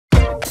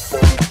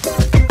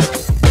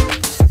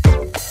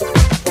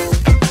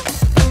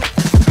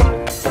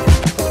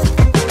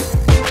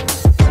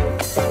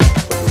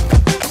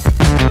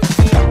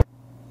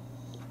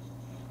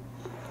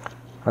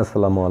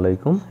আসসালামু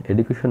আলাইকুম।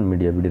 Education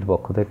media বিডির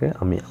পক্ষ থেকে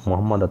আমি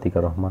মোহাম্মদ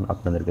আতিকুর রহমান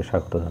আপনাদেরকে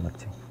স্বাগত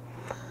জানাচ্ছি।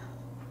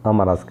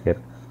 আমার আজকের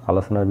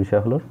আলোচনার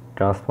বিষয় হলো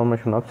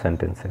ট্রান্সফরমেশন অফ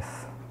সেন্টেন্সেস।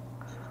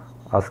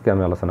 আজকে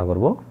আমি আলোচনা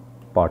করব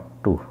পার্ট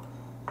 2।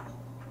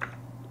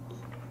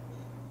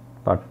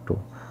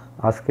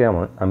 আজকে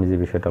আমি যে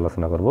বিষয়টা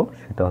আলোচনা করব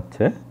সেটা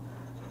হচ্ছে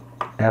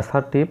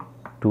assertive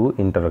two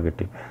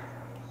interrogative.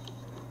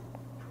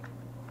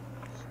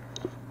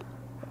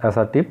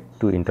 Assertive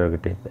two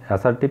interrogative,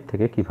 assertive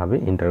থেকে কিভাবে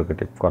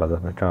ইন্টারোগেটিভ করা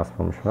যাবে,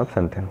 ট্রান্সফরমেশন অফ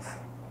সেন্টেন্স।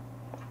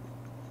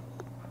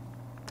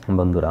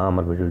 বন্ধুরা,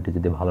 আমার ভিডিওটি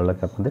যদি ভালো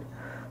লাগে আপনাদের,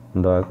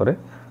 দয়া করে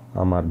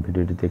আমার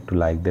ভিডিওটিতে একটু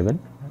লাইক দেবেন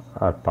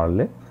আর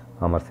পারলে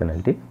আমার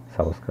চ্যানেলটি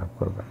সাবস্ক্রাইব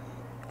করবেন।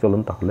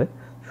 চলুন তাহলে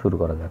শুরু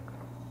করা যাক।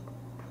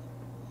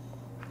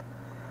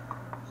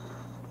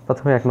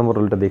 প্রথমে 1 নম্বর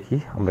রুলটা দেখি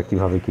আমরা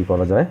কিভাবে কি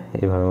করা যায়।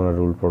 এইভাবে আমরা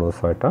রুল পড়ব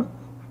 6টা।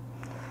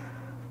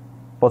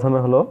 প্রথমে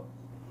হলো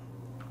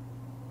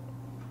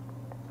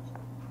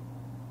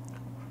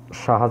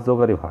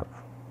সাহায্যকারী verb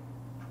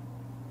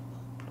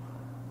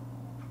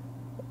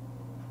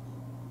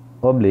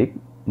oblique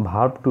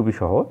verb two B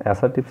সহ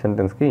অ্যাসার্টিভ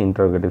সেন্টেন্সকে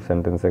ইন্টারোগেটিভ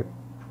সেন্টেন্সে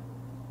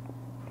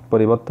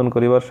পরিবর্তন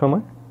করিবার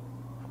সময়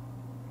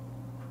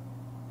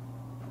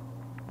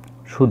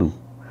শুধু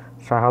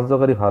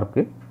সাহায্যকারী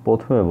ভার্বকে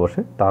প্রথমে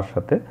বসে তার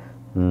সাথে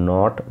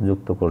নট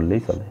যুক্ত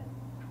করলেই চলে।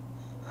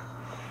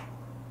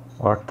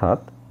 অর্থাৎ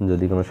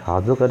যদি কোনো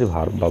সাহায্যকারী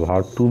ভার্ব বা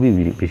ভার্ব টু বি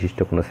বিশিষ্ট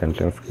কোনো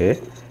সেন্টেন্সকে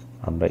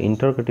আমরা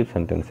ইন্টারোগেটিভ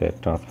সেন্টেন্সে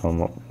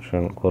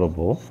ট্রান্সফরমেশন করব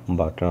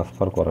বা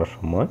ট্রান্সফার করার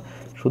সময়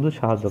শুধু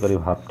সাহায্যকারী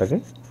ভার্বটাকে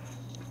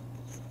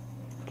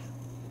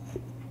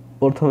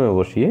প্রথমে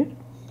বসিয়ে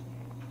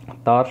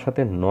তার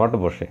সাথে নট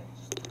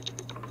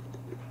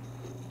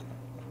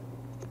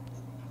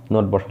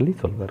বসালেই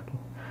চলবে আর কি।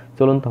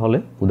 চলুন তাহলে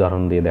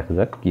উদাহরণ দিয়ে দেখা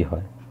যাক কি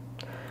হয়।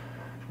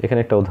 এখানে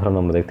একটা উদাহরণ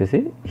আমরা দেখতেছি,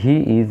 he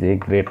is a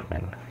great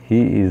man. He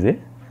is a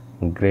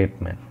great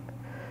man.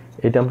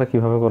 এটা আমরা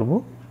কিভাবে করব?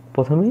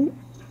 প্রথমেই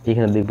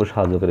এখানে দেখব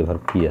সাহায্যকারী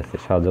ভার্ব কি আছে।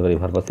 সাহায্যকারী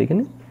ভার্ব আছে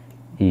এখানে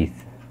ইজ।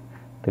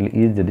 তাহলে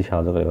ইজ যদি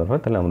সাহায্যকারী ভার্ব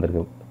হয় তাহলে আমাদেরকে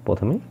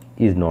প্রথমে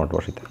ইজ নট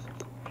বসাতে হবে।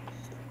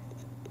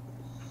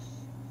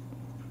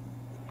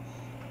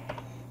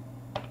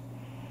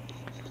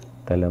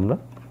 তাহলে আমরা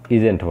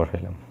ইজেন্ট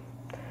বসাইলাম।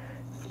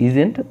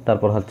 ইজেন্ট,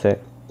 তারপর হচ্ছে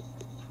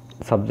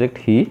subject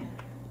he,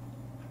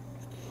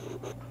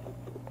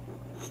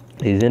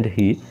 isn't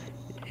he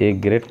a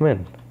great man.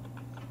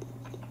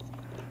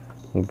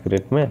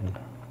 Great man,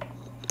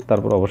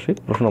 তারপর অবশ্যই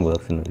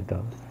প্রশ্নবোধক চিহ্ন দিতে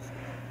হবে।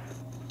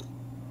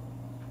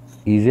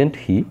 Isn't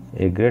he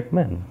a great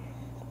man.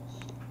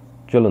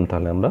 চলুন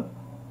তাহলে আমরা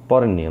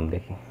পরের নিয়ম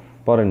দেখি।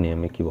 পরের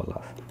নিয়মে কি বলা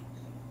আছে?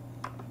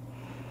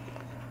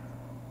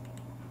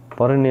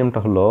 পরের নিয়মটা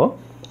হলো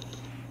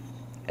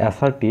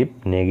অ্যাসার্টিভ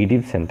নেগেটিভ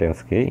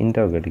সেন্টেন্সকে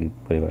ইন্টারোগেটিভ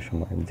করিবার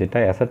সময়, যেটা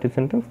অ্যাসার্টিভ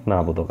সেন্টেন্স না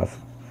বোধক আছে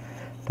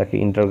তাকে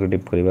ইন্টারোগেটিভ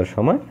করিবার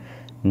সময়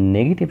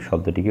নেগেটিভ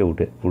শব্দটিকে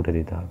উঠে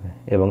দিতে হবে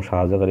এবং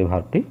সাহায্যকারী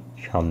ভার্বটি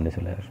সামনে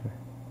চলে আসবে।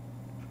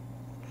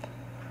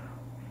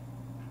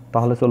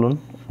 তাহলে চলুন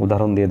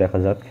উদাহরণ দিয়ে দেখা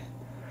যাক।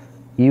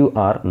 You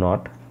are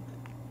not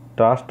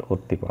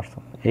ট্রাস্টওয়ার্থি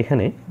person.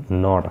 এখানে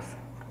নট আছে,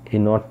 এই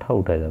নটটা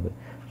উঠে যাবে,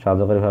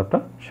 সাহায্যকারী ভার্বটা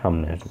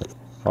সামনে আসবে।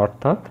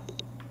 অর্থাৎ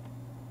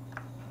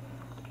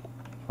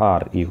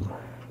are you.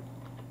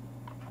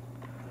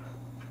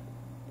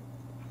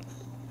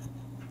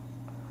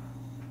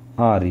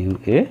 Are U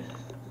A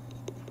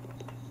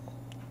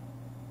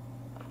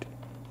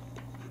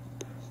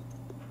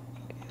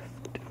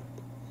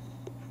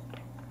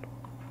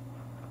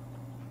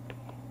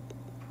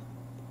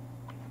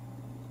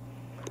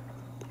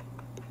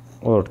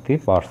Orthi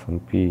person,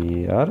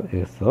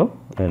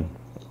 PRSON।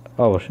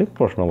 অবশ্যই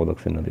প্রশ্নবোধক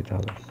চিহ্ন দিতে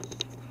হবে।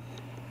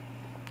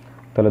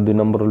 তাহলে 2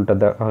 নম্বর রুলটা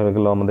দেখা হয়ে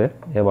গেল আমাদের।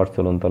 এবার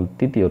চলুন তাহলে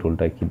তৃতীয়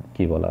রুলটায়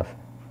কি বলা আছে।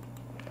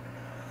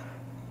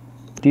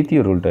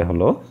 তৃতীয় রুলটাই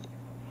হলো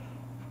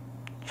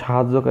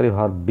সাহায্যকারী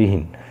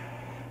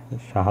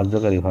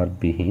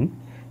ভার্ববিহীন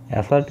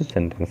অ্যাসার্টিভ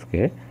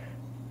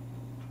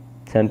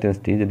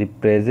সেন্টেন্সটি যদি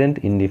প্রেজেন্ট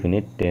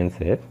ইনডিফিনিট টেন্স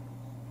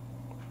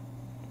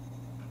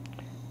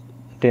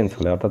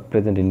হলে, অর্থাৎ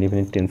প্রেজেন্ট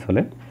ইনডিফিনিট টেন্স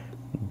হলে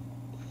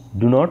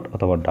ডু নট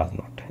অথবা ডাজ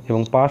নট,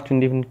 এবং পাস্ট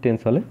ইনডিফিনিট টেন্স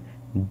হলে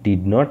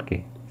ডিড নটকে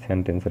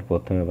সেন্টেন্সের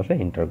প্রথমে বসে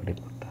ইন্টারোগেটিভ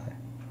করতে হয়।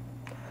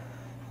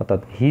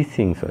 অর্থাৎ হি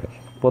সিংস ওয়েল,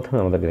 প্রথমে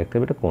আমাদেরকে দেখতে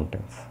হবে এটা কোন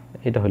টেন্স।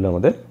 এটা হলো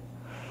আমাদের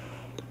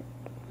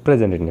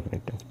present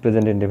indefinite tense.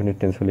 Present indefinite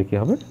tense হলে কি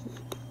হবে?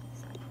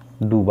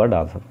 ডু বা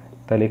ডাজ হবে।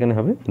 তাহলে এখানে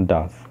হবে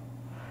ডাজ।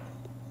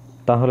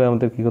 তাহলে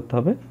আমাদের কি করতে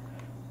হবে?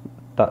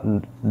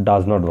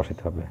 ডাজ নট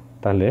বসাতে হবে।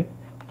 তাহলে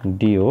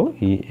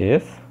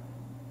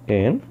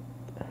DOESN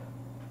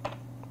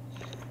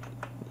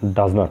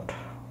does not.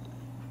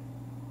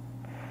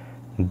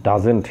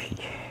 Doesn't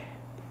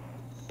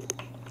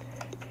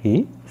he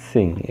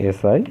Singh,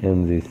 SING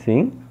sing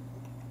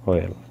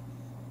well.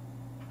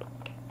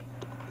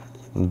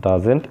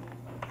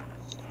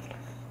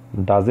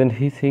 Doesn't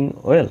he sing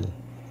well.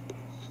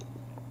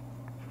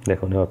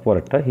 দেখুন এবার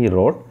পরেরটা, হি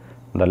রোড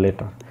দ্য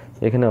লেটার।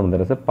 এখানে আমাদের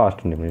আছে past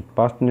indefinite.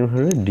 Past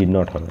indefinite did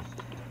not হবে,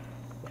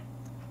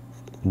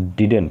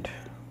 didn't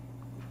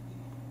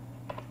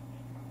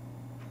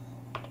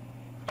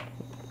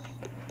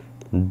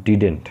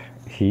didn't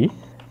he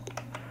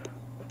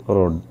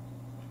wrote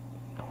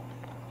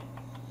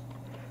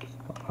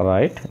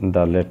write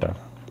the letter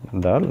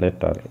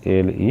LETTER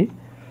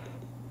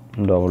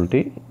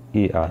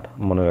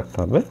মনে রাখতে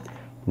হবে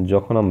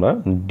যখন আমরা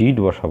ডিড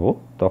বসাবো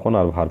তখন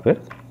আর ভার্বের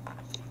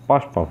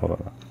পাস্ট ফর্ম হবে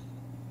না,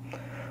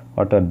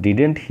 অর্থাৎ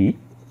didn't he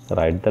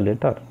write the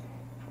letter.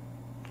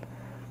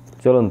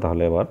 চলুন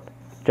তাহলে এবার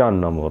 4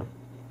 নম্বর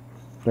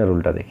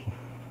রুলটা দেখি।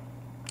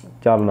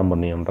 4 নম্বর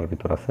নিয়মটার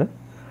ভিতর আছে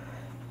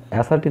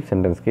অ্যাসার্টিভ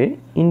সেন্টেন্সকে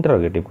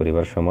ইন্টারোগেটিভ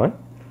করিবার সময়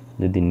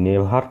যদি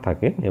নেভার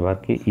থাকে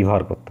নেভারকে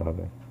ইভার করতে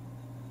হবে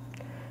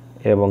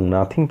এবং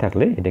নাথিং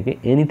থাকলে এটাকে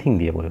এনিথিং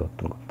দিয়ে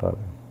পরিবর্তন করতে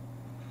হবে।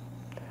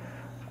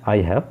 I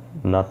have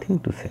nothing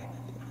to say,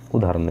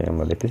 উদাহরণে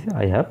আমরা লিখেছি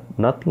I have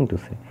nothing to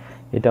say.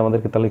 এটা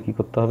আমাদেরকে তাহলে কি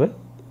করতে হবে?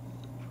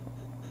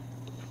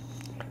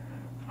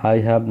 I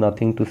have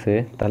nothing to say,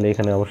 তাহলে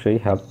এখানে অবশ্যই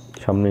হ্যাভ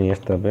সামনে নিয়ে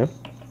আসতে হবে।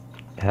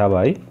 হ্যাভ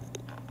আই,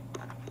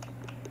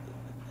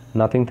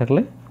 নাথিং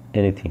থাকলে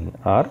এনিথিং,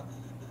 আর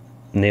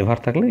নেভার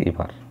থাকলে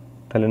ইভার।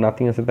 তাহলে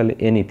নাথিং আছে, তাহলে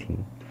anything.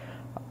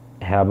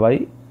 Have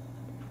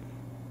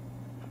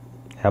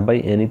I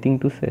anything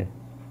to say?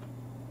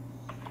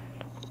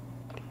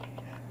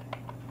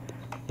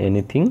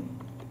 Anything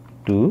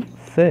to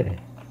say,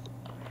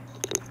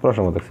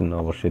 প্রশ্নবোধক চিহ্ন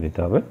অবশ্যই দিতে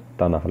হবে,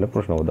 তা না হলে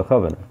প্রশ্নবোধক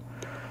হবে না।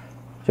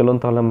 চলুন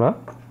তাহলে আমরা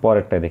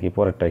পরেরটায় দেখি,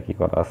 পরেরটায় কি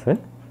করা আছে।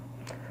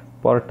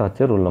 পরেরটা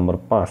হচ্ছে রুল নম্বর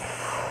 5।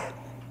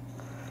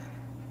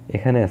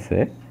 এখানে আছে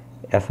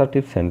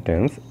assertive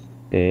sentence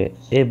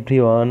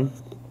everyone,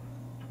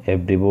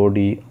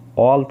 everybody,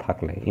 all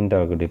থাকলে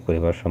ইন্টারোগেটিভ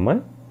করিবার সময়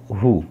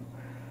হু,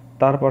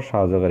 তারপর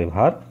সহযোগী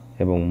ভার্ব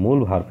এবং মূল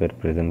ভার্বের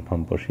প্রেজেন্ট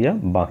ফর্ম বসিয়া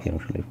বাকি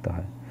অংশ লিখতে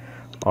হয়।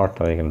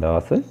 অর্থাৎ এখানে দেওয়া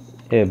আছে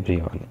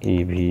এভরিওয়ান,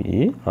 EVERY,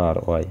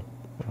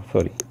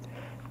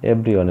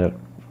 এভরিওয়ানের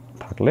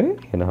থাকলে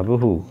এখানে হবে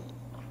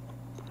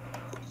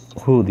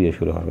হু দিয়ে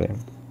শুরু হবে।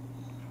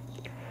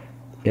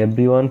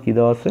 এভরিওয়ান কি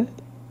দেওয়া আছে?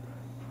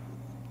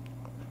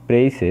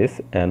 প্রেইসেস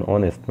অ্যান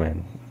অনেস্ট ম্যান।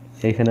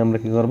 এইখানে আমরা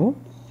কি করব?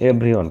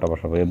 এভরিওয়ানটা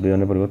বসাবো,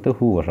 এভরিওয়ানের পরিবর্তে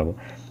হু বসাবো।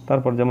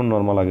 তারপর যেমন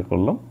নর্মাল আগে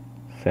করলাম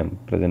সেম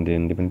প্রেজেন্ট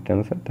ইনডিপেন্ডেন্ট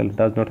টেন্সে, তাহলে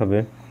ডাজ নট হবে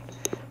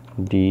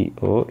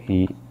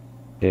DOESN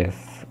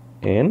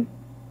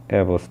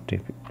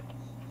apostrophe.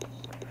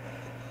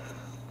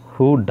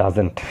 Who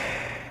doesn't,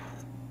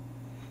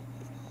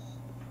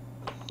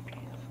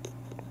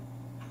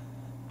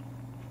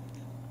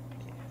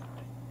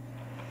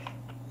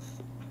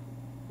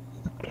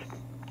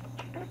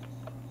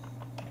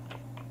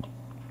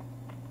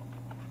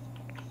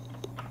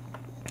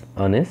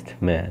 honest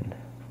man।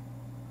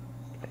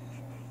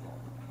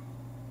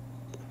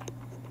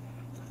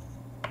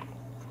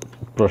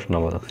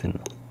 প্রশ্নবোধক চিহ্ন।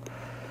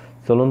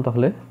 চলুন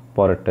তাহলে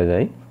পরেরটা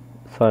যাই,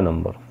 6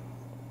 নম্বর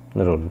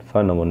রুল।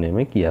 6 নম্বর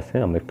নিয়মে কি আছে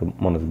আমরা একটু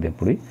মনোযোগ দিয়ে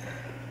পড়ি।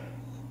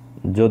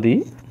 যদি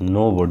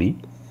নোবডি,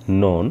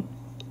 নোন,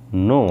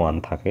 নো ওয়ান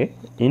থাকে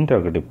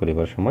ইন্টারোগেটিভ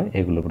করিবার সময়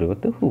এগুলোর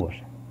পরিবর্তে হু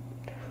বসে।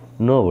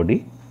 নোবডি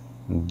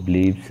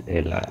বিলিভস এ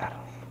লায়ার,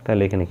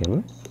 তাহলে এখানে কি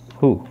হবে?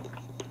 হু।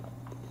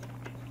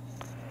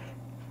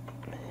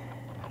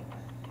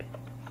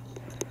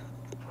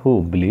 Who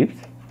believes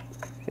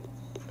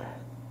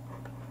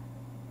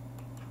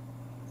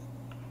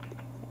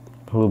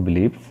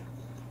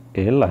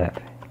a liar?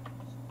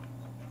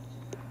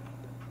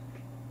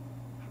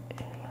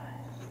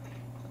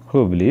 Who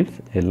believes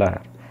a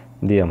liar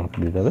দিয়ে আমাকে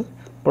দিতে হবে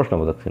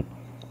প্রশ্নবোধক চিহ্ন।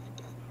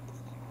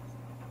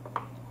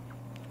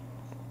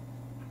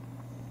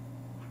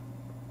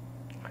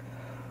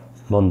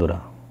 বন্ধুরা,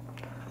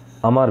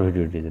 আমার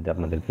ভিডিওটি যদি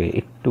আপনাদেরকে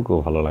একটুকু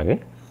ভালো লাগে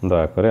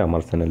দয়া করে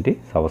আমার চ্যানেলটি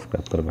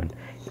সাবস্ক্রাইব করবেন।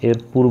 এর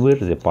পূর্বের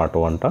যে পার্ট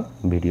 1টা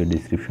ভিডিও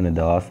ডিসক্রিপশনে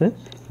দেওয়া আছে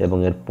এবং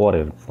এর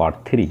পরের পার্ট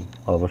 3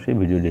 অবশ্যই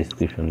ভিডিও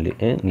ডিসক্রিপশন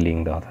লিঙ্ক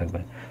দেওয়া থাকবে।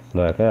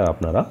 দয়া করে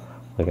আপনারা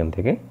ওইখান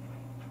থেকে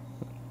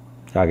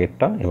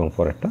আগেরটা এবং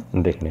পরেরটা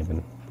দেখে নেবেন।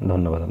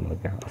 ধন্যবাদ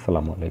আপনাকে।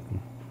 আসসালামু আলাইকুম।